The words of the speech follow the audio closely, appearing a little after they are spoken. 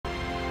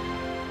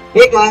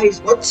Hey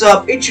guys, what's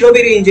up? It's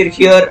Shinobi Ranger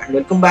here and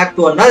welcome back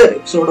to another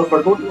episode of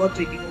our Total War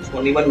 3 Kingdoms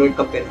Only One Unit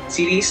Comparison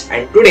series,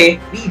 and today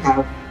we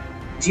have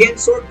Jian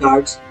Sword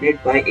Guards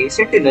led by a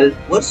Sentinel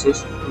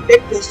versus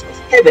Protectors of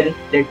Heaven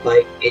led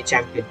by a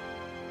Champion.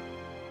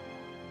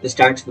 The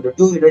stats for the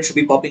two units should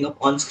be popping up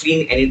on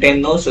screen anytime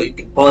now, so you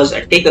can pause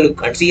and take a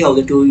look and see how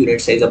the two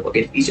units size up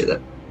against each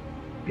other.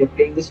 We are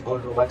playing this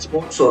on Romance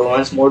mode, so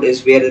Romance mode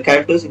is where the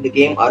characters in the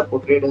game are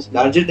portrayed as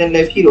larger than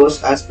life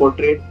heroes as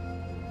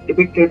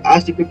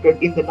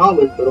depicted in the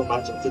novel The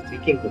Romance of the Three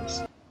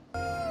Kingdoms.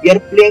 We are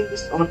playing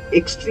this on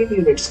extreme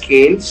unit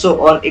scale,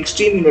 so on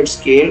extreme unit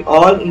scale,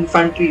 all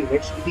infantry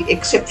units, with the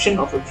exception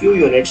of a few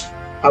units,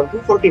 have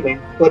 240 men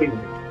per unit.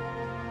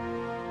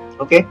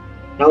 Okay,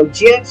 now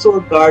Jian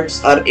Sword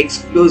Guards are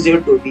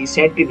exclusive to the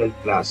Sentinel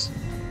class.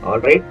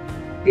 Alright,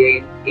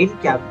 in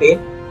campaign,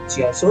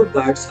 Jian Sword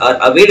Guards are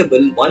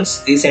available once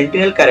the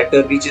Sentinel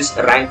character reaches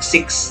rank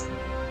 6.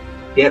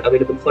 They are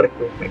available for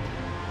recruitment.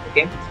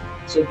 Okay.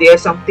 So they are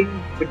something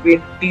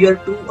between tier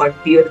 2 and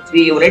tier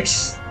 3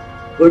 units,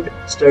 good,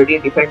 sturdy,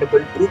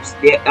 dependable troops.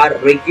 They are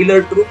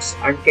regular troops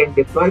and can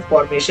deploy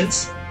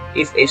formations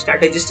if a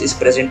strategist is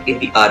present in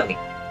the army.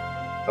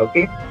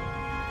 Okay.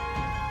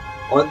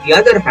 On the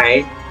other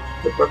hand,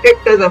 the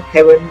Protectors of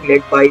Heaven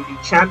led by the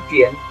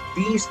Champion,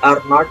 these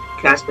are not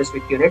class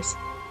specific units.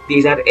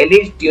 These are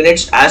elite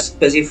units as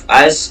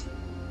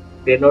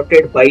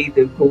denoted by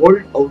the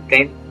gold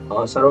outline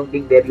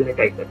surrounding their unit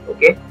icon.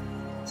 Okay.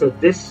 So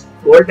this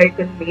gold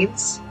icon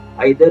means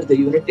either the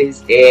unit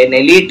is an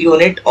elite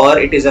unit or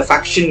it is a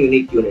faction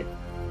unique unit.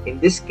 In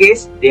this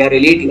case, they are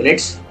elite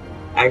units,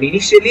 and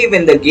initially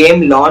when the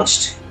game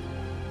launched,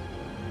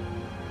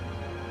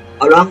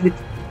 along with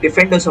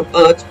Defenders of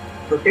Earth,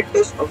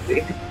 Protectors of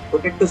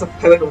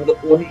Heaven were the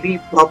only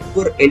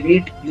proper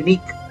elite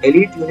unit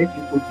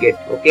you could get.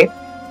 Okay,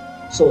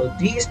 so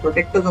these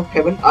Protectors of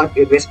Heaven are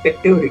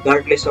irrespective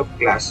regardless of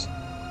class.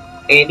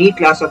 Any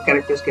class of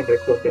characters can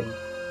recruit them.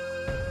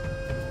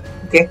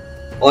 Okay.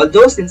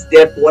 Although since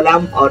they are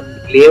polearm or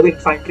glaive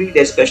infantry,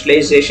 their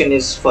specialization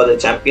is for the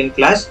champion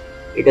class,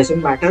 it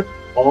doesn't matter.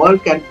 All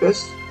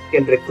characters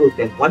can recruit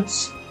them.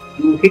 Once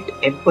you hit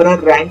Emperor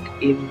rank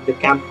in the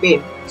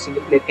campaign,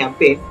 single player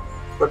campaign,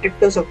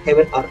 Protectors of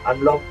Heaven are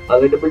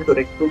available to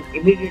recruit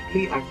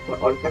immediately and for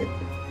all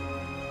characters.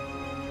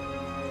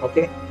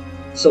 Okay.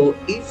 So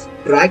if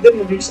Dragon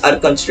units are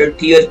considered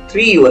tier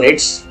 3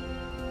 units,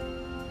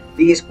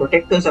 these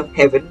Protectors of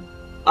Heaven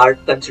are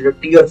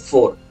considered tier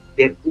 4.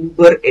 They're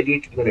uber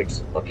elite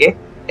units, okay,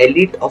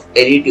 elite of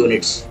elite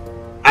units,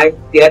 and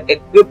they are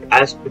equipped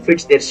as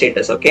befits their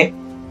status. Okay,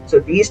 so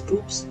these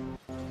troops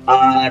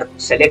are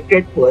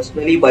selected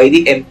personally by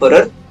the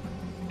Emperor,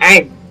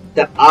 and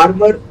the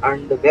armor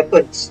and the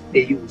weapons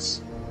they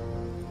use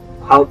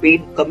have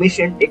been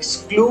commissioned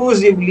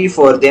exclusively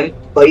for them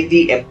by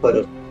the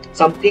Emperor,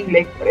 something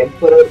like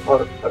Emperor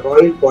or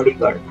Royal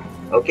Bodyguard.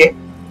 Okay,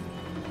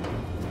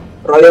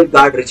 Royal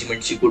Guard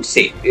regiments, you could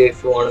say,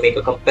 if you want to make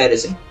a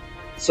comparison.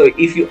 So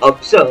if you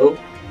observe,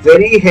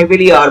 very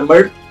heavily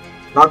armored,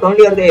 not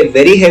only are they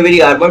very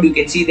heavily armored, you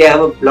can see they have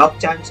a block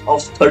chance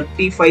of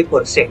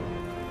 35%.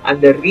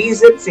 And the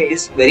reason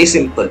is very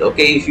simple.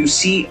 Okay, if you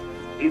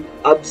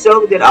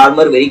observe their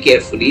armor very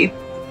carefully,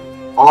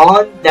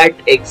 on that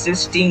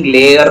existing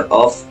layer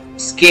of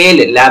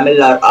scale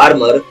lamellar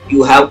armor,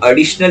 you have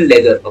additional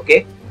leather.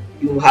 Okay,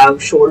 you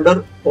have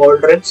shoulder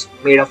pauldrons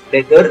made of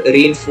leather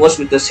reinforced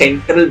with a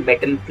central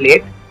metal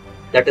plate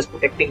that is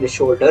protecting the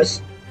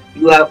shoulders.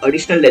 You have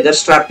additional leather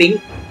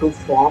strapping to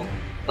form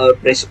a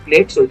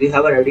breastplate, so you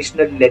have an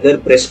additional leather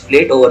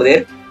breastplate over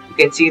there. You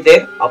can see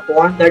there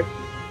upon that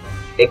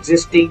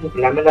existing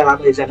lamellar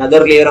armor is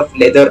another layer of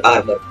leather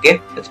armor. Okay,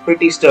 that's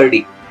pretty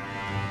sturdy.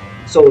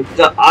 So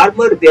the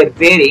armor they are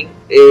wearing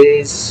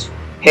is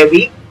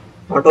heavy.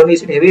 Not only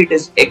is it heavy, it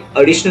is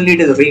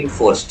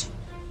reinforced.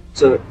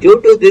 So due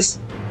to this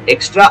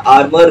extra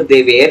armor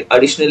they wear,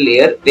 additional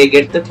layer, they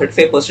get the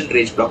 35%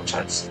 range block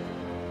chance.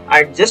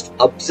 And just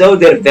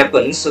observe their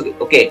weapons. So,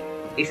 okay,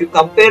 if you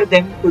compare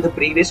them to the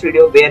previous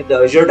video where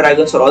the Azure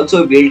Dragons are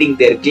also wielding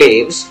their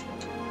glaives,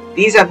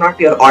 these are not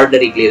your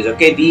ordinary glaives.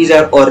 Okay, these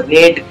are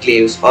ornate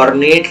glaives,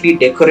 ornately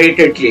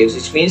decorated glaives,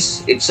 which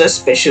means it's a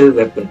special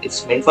weapon.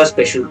 It's meant for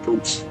special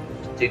troops.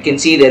 So you can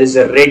see there is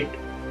a red,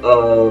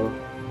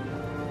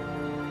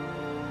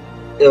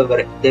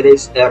 there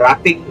is a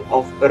wrapping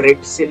of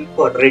red silk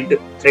or red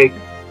thread.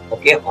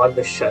 Okay, on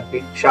the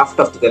shaft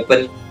of the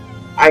weapon.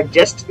 And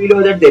just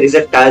below that there is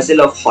a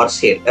tassel of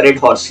horsehair, red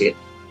horsehair.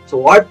 So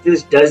what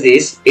this does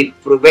is it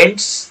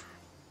prevents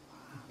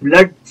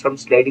blood from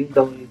sliding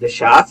down the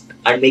shaft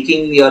and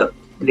making your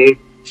blade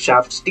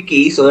shaft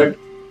sticky, so that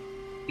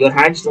your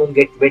hands don't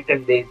get wet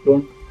and the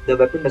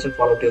weapon doesn't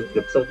fall out of your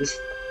grip. So this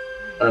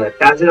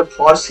tassel of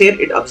horsehair,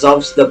 it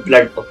absorbs the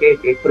blood. Okay,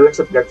 it prevents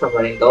the blood from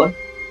running down.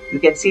 You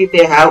can see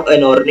they have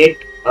an ornate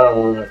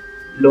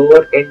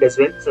lower end as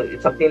well. So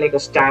it's something like a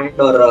stand,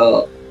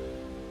 or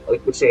you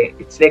could say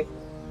it's like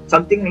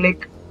something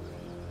like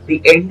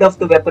the end of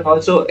the weapon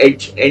also,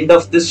 end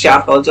of this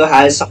shaft also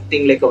has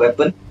something like a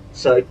weapon.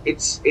 So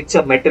it's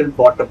a metal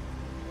bottom.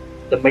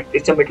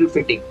 It's a metal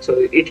fitting, so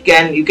you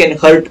can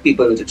hurt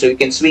people with it. So you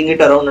can swing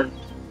it around, and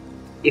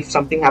if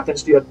something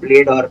happens to your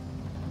blade, or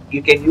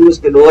you can use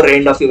the lower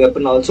end of your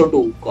weapon also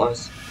to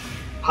cause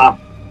harm.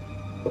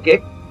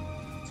 Okay,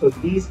 so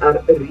these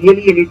are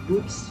really elite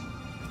troops.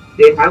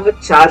 They have a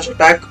charge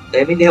attack.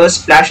 I mean, they have a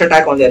splash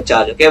attack on their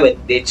charge. Okay, when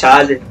they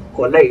charge and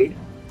collide,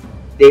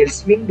 they'll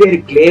swing their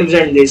glaives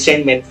and they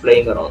send men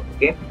flying around.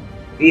 Okay,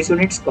 these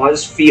units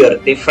cause fear.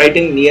 They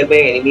frighten nearby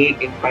enemy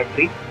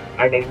infantry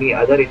and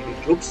other enemy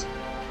troops,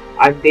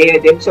 and they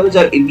themselves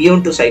are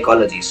immune to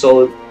psychology.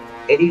 So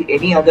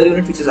any other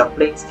unit which is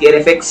applying scare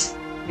effects,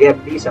 they are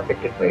least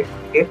affected by it.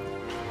 Okay.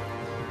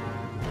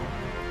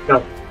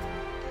 Now,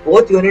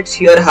 both units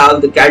here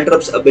have the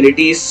caltrops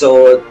abilities.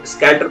 So this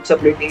caltrops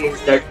ability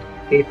is that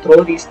they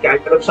throw these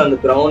caltrops on the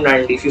ground,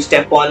 and if you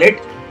step on it,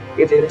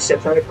 if the unit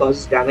steps on it,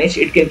 causes damage.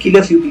 It can kill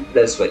a few people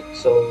as well.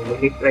 So we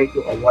need to try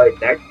to avoid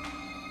that.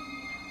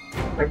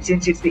 And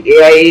since it's the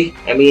AI,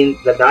 I mean,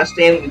 the last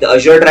time with the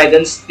Azure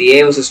Dragons, the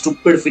AI was a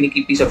stupid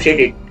finicky piece of shit.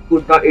 It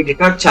did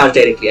not charge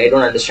directly. I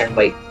don't understand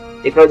why.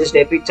 They could have just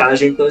directly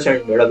charged into us and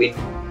it would have been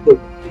good.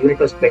 The unit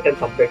was better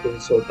compared to the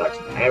Sword Guards.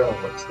 I don't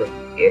know what's the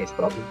AI's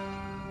problem.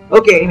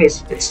 Okay,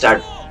 anyways, let's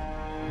start.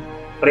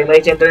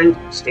 Primary General,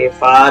 stay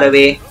far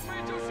away.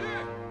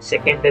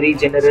 Secondary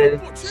General,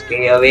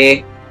 stay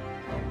away.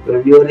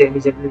 Produce the enemy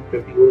general,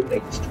 produce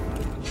like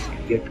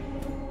idiot.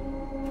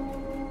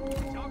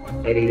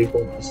 I really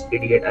hope this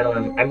idiot. I don't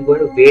know. I'm going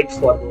to wait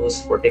for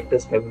those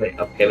protectors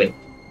of heaven.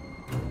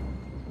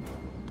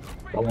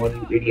 Come on,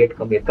 you idiot.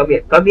 Come here. Come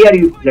here. Come here,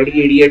 you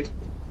bloody idiot.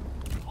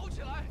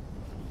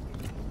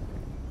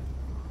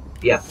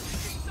 Yeah.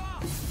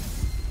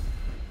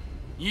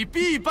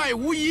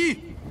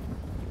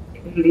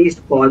 At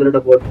least bothered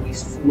about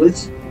these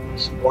fools.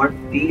 Just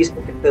want these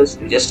protectors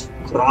to just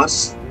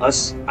cross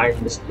us and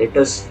just let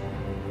us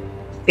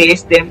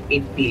face them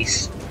in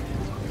peace.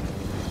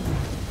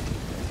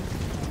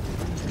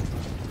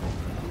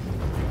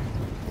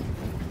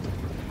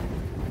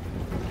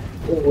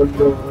 Oh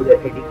no, they're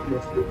heading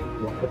close to me.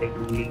 What are they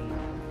doing?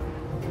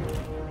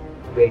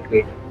 Wait. I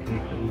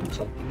need to do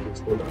something.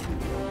 Let's go down.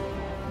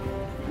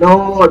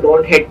 No,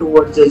 don't head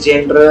towards the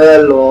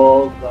general.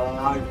 Oh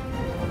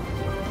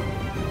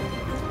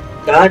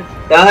god.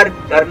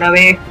 Turn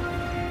away.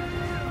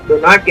 Do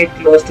not get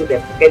close to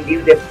them.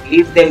 You can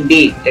leave them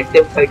be. Let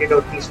them fight it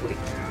out peacefully.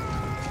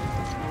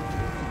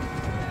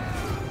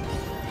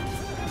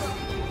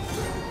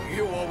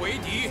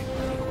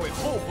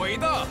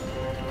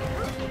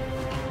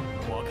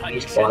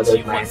 He's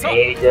bothered, man.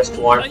 I just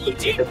want to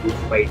get a good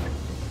fight.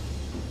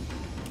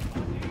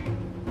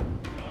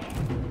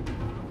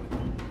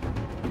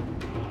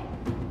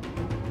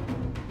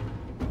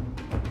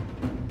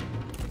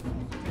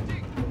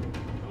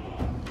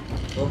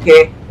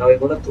 Okay, now we're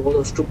gonna throw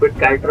those stupid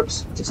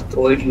caltrops. Just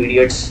throw it, you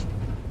idiots.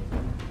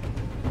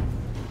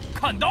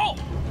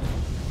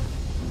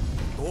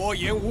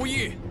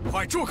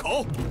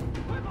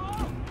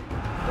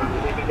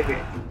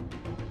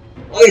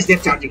 Oh, is there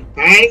charging?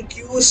 Thank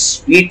you,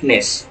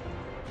 sweetness.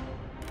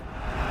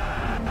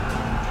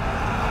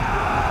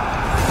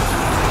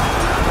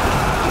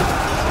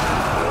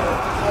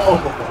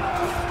 Oh.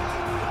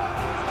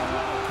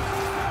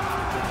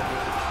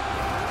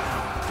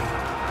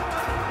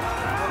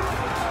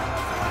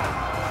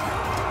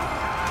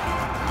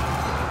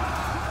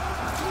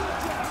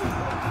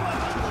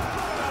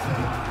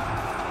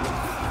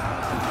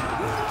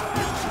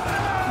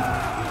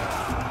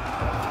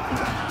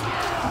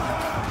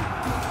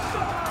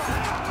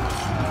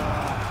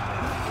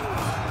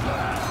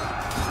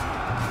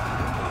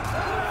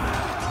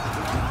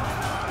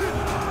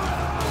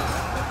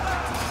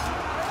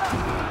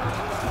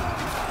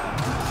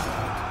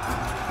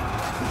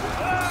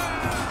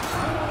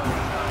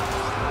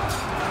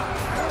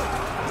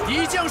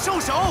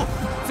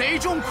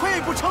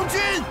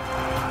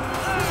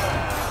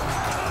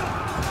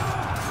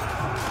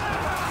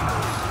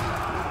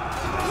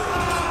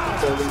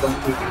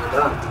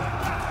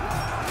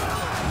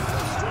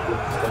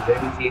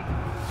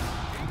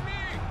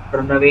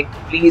 Run away,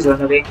 please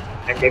run away,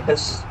 and let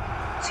us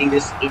see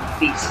this in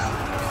peace.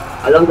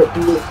 Allow the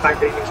two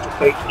infantry to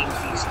fight in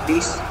peace,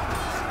 please.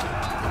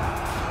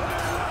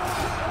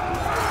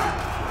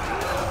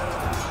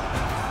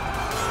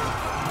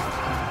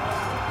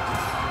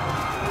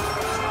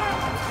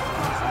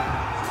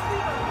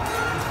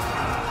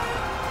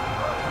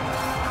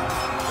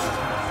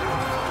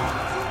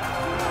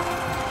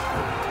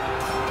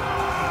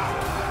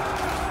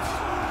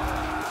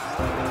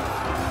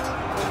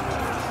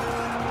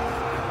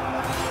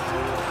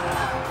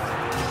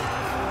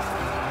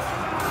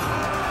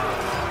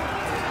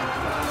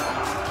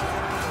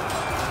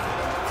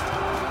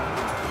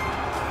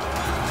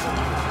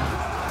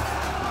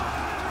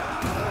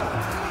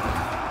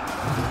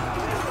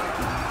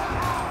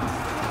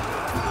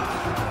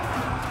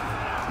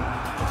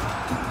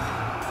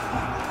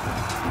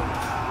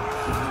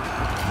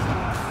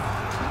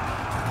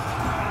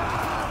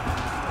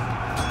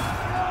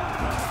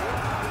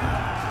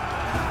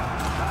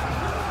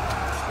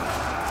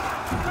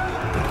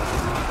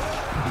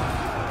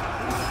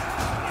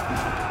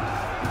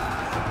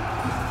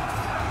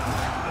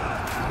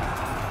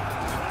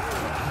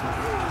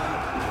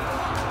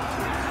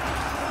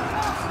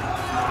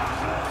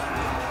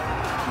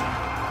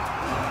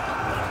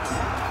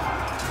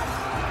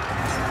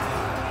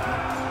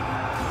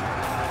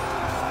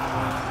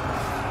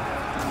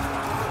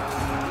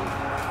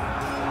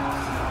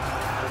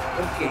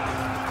 Okay.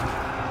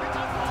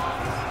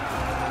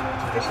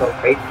 That's all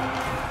right.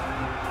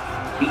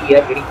 We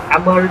are getting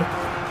hammered.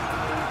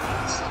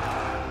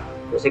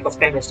 For the sake of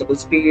time, let's double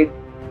speed.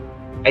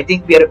 I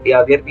think we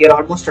are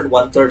almost at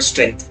 1/3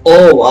 strength.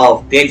 Oh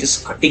wow, they're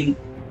just cutting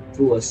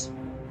through us.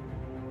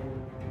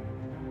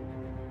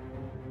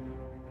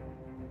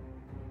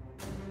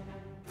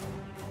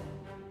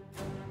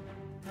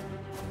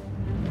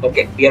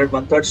 Okay, we are at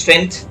 1/3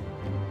 strength.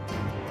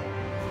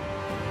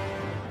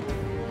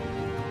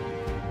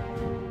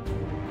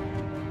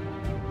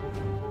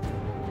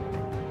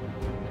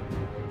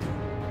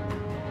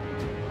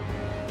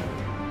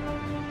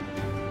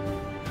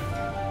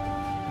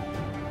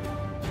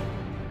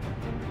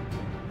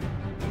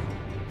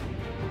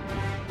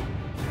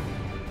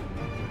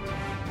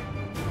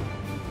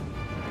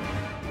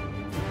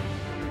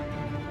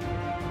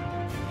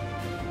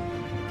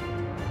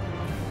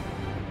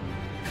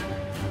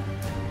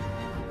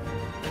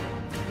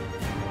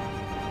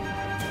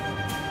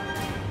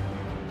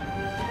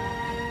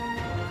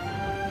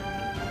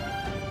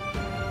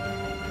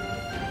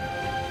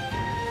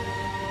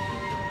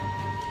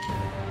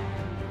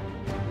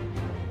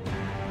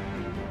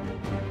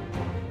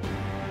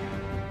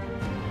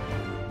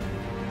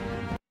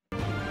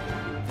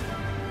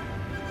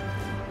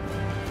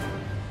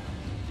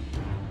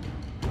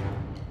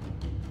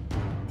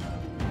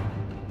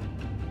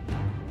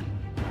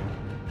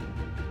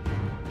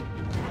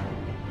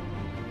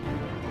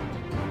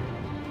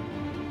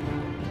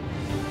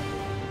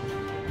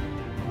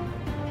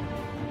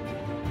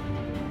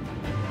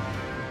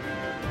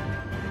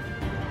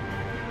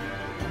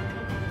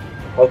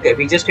 Okay,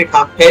 we just hit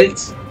half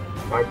health.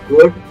 Not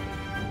good.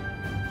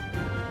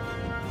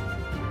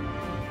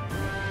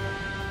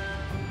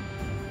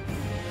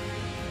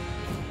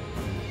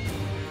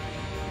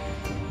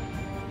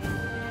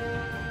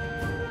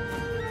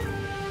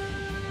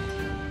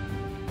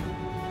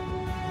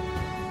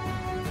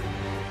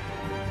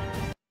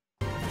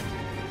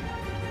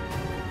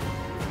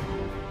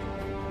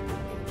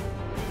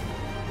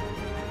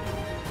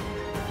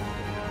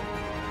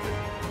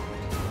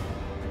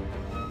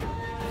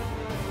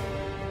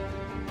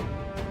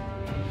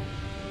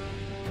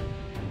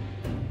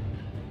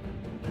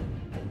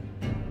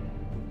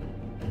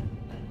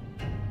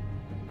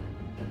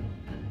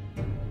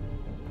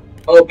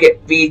 Okay,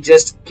 we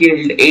just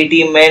killed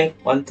 80 men,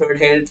 1/3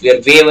 health. We are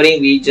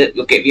wavering. We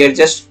are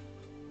just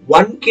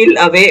one kill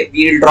away.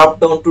 We'll drop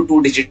down to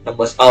 2-digit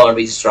numbers. Oh,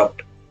 we just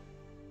dropped.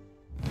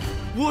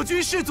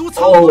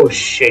 Oh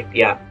shit!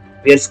 Yeah,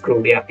 we are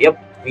screwed. Yeah, yep,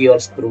 we are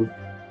screwed.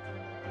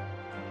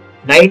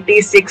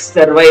 96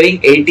 surviving,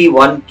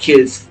 81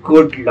 kills.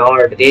 Good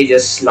lord, they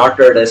just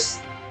slaughtered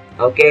us.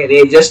 Okay,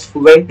 they just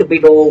went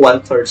below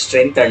 1/3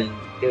 strength and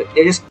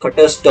they just cut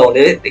us down.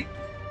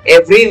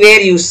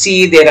 Everywhere you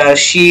see there are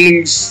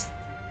shields,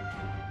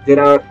 there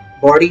are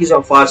bodies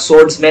of our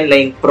swordsmen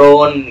lying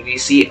prone, we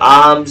see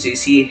arms, we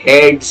see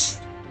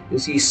heads, you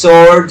see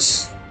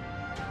swords.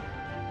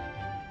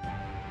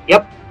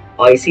 Yep,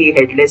 I see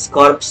headless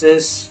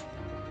corpses.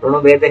 Don't know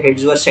where the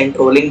heads were sent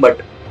rolling,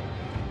 but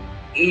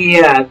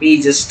yeah,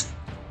 we just...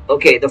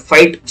 Okay, the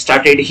fight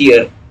started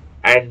here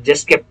and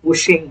just kept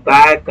pushing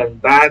back and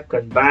back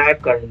and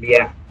back and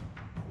yeah,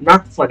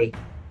 not funny.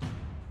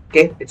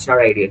 Okay, it's not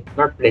ideal,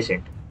 not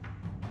pleasant.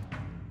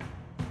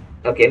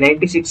 Okay,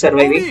 96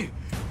 surviving.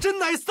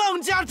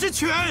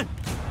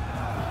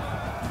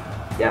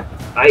 Yeah,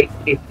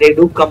 if they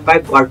do come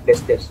back, God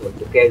bless their souls.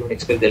 Okay, I don't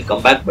expect they'll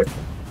come back, but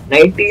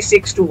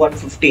 96 to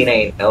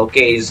 159,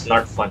 okay, is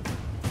not fun.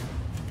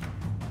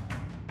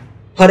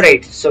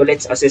 Alright, so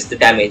let's assess the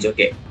damage.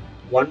 Okay,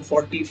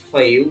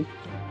 145.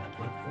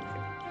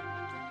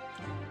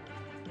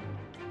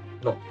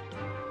 No,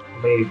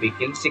 maybe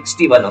kill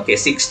 61. Okay,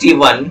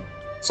 61.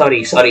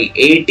 Sorry,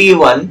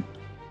 81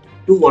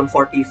 to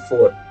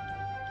 144.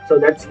 So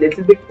that's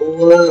little bit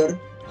over.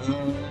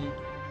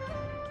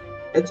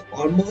 That's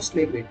almost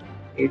like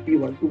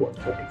 81 to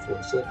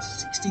 144. So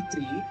it's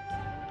 63.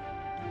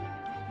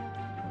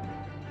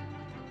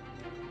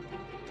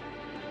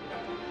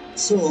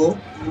 So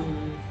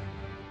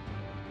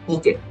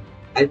okay,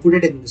 I'll put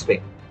it in this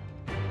way.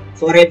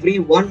 For every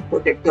one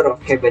protector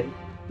of heaven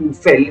who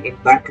fell in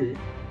battle,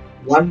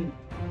 one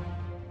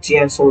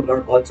Jian Sword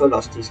Guard also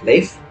lost his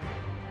life.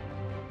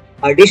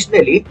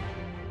 Additionally,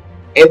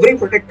 every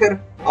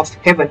protector of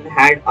heaven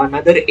had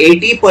another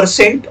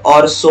 80%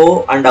 or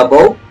so and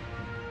above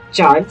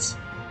chance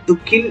to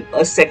kill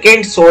a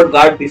second sword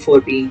guard before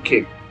being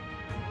killed.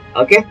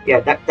 Okay, yeah,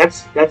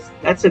 that's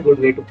a good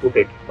way to put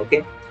it.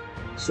 Okay,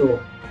 so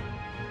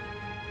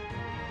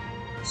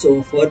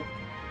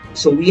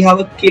we have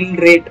a kill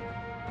rate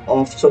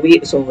of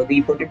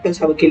the protectors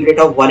have a kill rate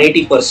of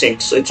 180%.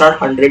 So it's not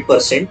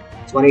 100%,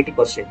 it's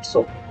 180%.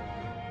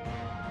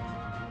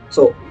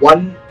 So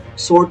one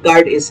sword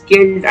guard is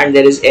killed and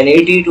there is an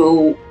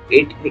 80%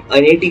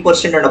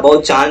 and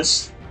above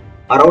chance,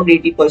 around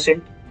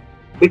 80%,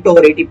 bit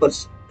over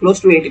 80%, close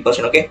to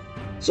 80%. Okay,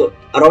 so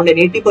around an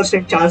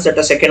 80% chance that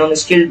a second one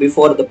is killed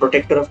before the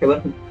protector of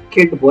heaven who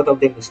killed both of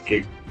them is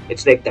killed.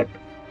 It's like that.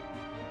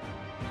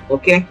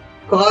 Okay,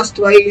 cost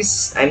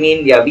wise, I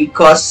mean, yeah, we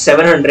cost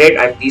 700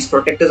 and these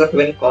Protectors of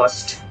Heaven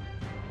cost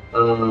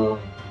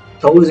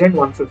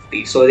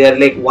 1150. So they are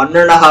like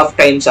 1.5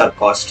 times our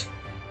cost.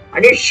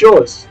 And it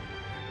shows.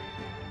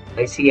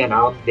 I see an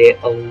arm there.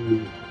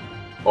 Oh,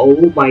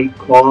 oh my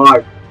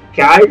god.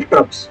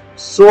 Caltrops.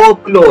 So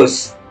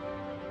close.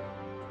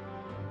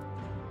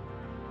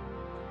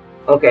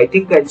 Okay, I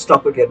think I'll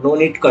stop it here. No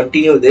need to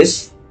continue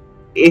this.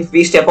 If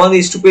we step on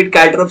these stupid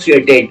Caltrops, we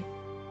are dead.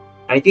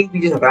 I think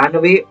we just ran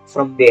away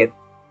from there.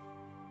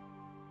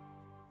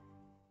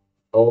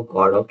 Oh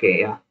god,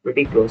 okay, yeah.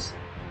 Pretty close.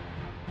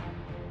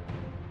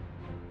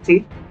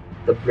 See?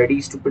 The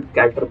bloody stupid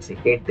Caltrops, I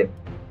hate them.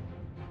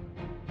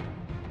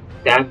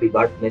 Damn, we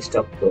got messed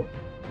up though.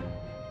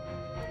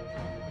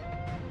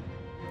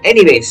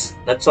 Anyways,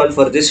 that's all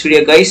for this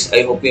video guys.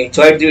 I hope you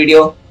enjoyed the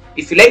video.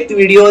 If you liked the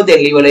video, then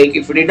leave a like.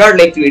 If you did not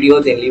like the video,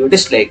 then leave a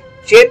dislike.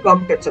 Share,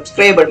 comment and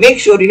subscribe, but make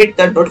sure you hit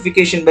that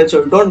notification bell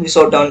so you don't miss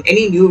out on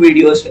any new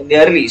videos when they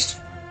are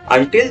released.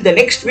 Until the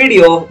next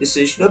video, this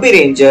is Shinobi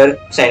Ranger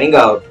signing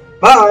out.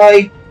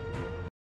 Bye!